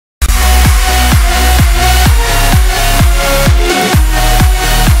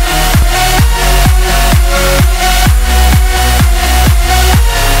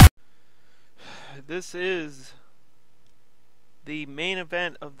this is the main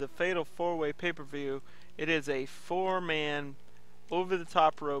event of the Fatal 4-Way pay-per-view. It is a 4-man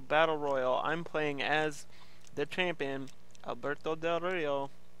over-the-top rope battle royal. I'm playing as the champion, Alberto Del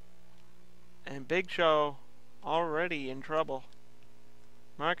Rio, and Big Show already in trouble.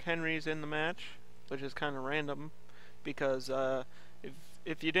 Mark Henry's in the match, which is kind of random because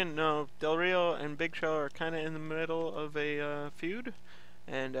if you didn't know, Del Rio and Big Show are kind of in the middle of a feud,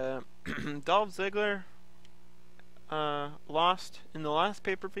 and Dolph Ziggler lost in the last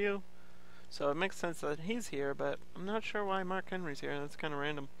pay-per-view, so it makes sense that he's here, but I'm not sure why Mark Henry's here. That's kind of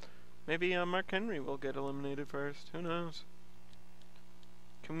random. Maybe Mark Henry will get eliminated first. Who knows?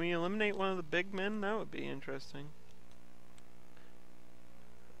 Can we eliminate one of the big men? That would be interesting.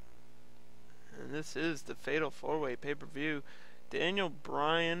 And this is the Fatal 4-Way pay-per-view. Daniel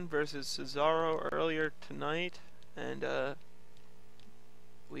Bryan versus Cesaro earlier tonight, and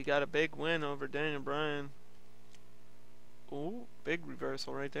we got a big win over Daniel Bryan. Ooh, big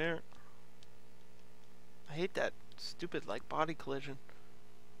reversal right there. I hate that stupid body collision.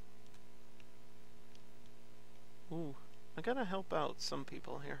 Ooh, I gotta help out some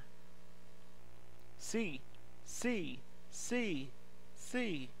people here. C.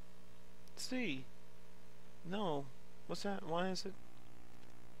 No. What's that? Why is it?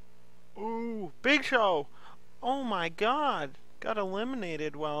 Ooh, Big Show! Oh my god! Got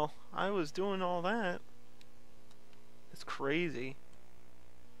eliminated while I was doing all that. It's crazy.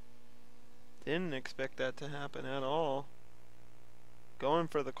 Didn't expect that to happen at all. Going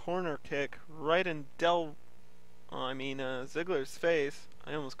for the corner kick right in Ziggler's face.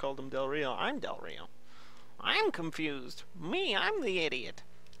 I almost called him Del Rio. I'm Del Rio. I'm confused. Me, I'm the idiot.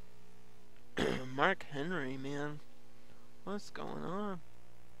 Mark Henry, man. What's going on?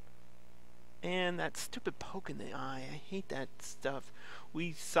 And that stupid poke in the eye. I hate that stuff.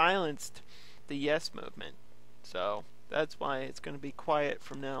 We silenced the yes movement. So that's why it's going to be quiet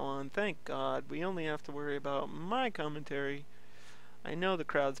from now on. Thank God. We only have to worry about my commentary. I know the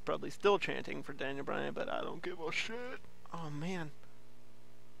crowd's probably still chanting for Daniel Bryan, but I don't give a shit. Oh, man.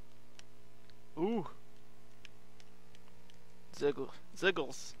 Ooh.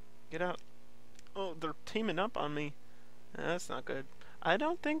 Ziggles. Get out. Oh, they're teaming up on me. That's not good. I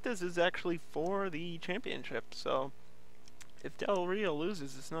don't think this is actually for the championship, so if Del Rio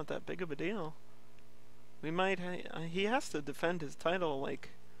loses, it's not that big of a deal. We might he has to defend his title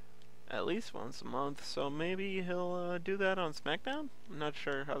at least once a month, so maybe he'll do that on SmackDown? I'm not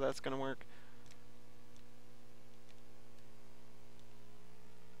sure how that's gonna work.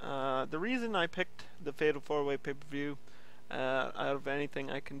 The reason I picked the Fatal 4-Way pay-per-view out of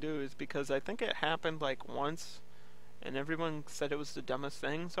anything I can do is because I think it happened once and everyone said it was the dumbest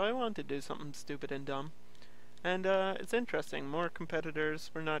thing, so I wanted to do something stupid and dumb. And it's interesting, more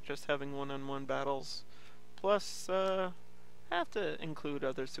competitors, we're not just having one-on-one battles. Plus, have to include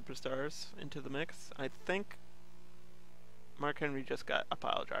other superstars into the mix. I think Mark Henry just got a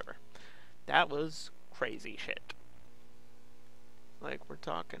pile driver. That was crazy shit. We're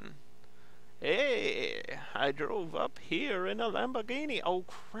talking, hey, I drove up here in a Lamborghini. Oh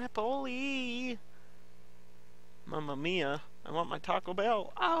crap, Oli. Mamma mia, I want my Taco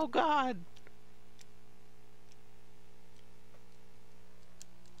Bell. Oh god.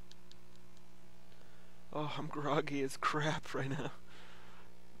 Oh, I'm groggy as crap right now.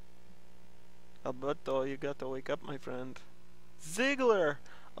 Alberto, you got to wake up, my friend. Ziggler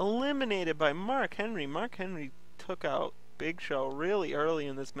eliminated by Mark Henry. Mark Henry took out Big Show really early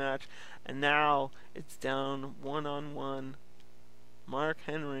in this match, and now it's down one-on-one. Mark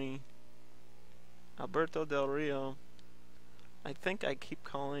Henry, Alberto Del Rio. I think I keep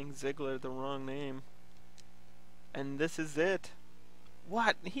calling Ziggler the wrong name. And this is it.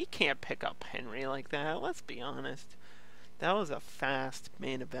 What? He can't pick up Henry like that. Let's be honest. That was a fast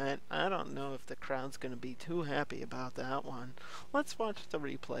main event. I don't know if the crowd's going to be too happy about that one. Let's watch the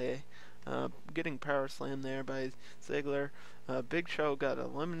replay. Getting power slammed there by Ziggler. Big Show got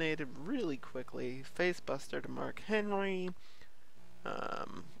eliminated really quickly. Facebuster to Mark Henry.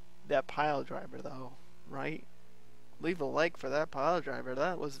 That pile driver though, right? Leave a like for that pile driver.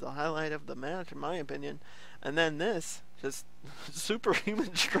 That was the highlight of the match in my opinion. And then this, just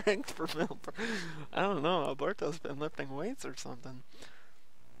superhuman strength for Milford. I don't know, Alberto's been lifting weights or something.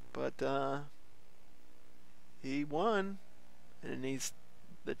 But he won, and he's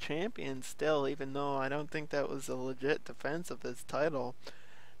the champion still, even though I don't think that was a legit defense of his title.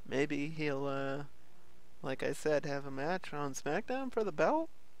 Maybe he'll, like I said, have a match on SmackDown for the belt?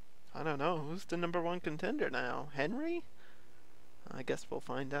 I don't know. Who's the #1 contender now? Henry? I guess we'll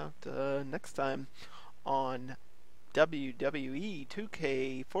find out next time on WWE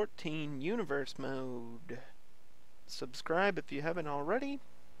 2K14 Universe Mode. Subscribe if you haven't already.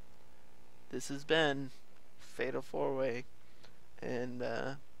 This has been Fatal 4-Way, and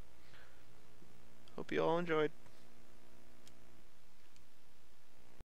hope you all enjoyed.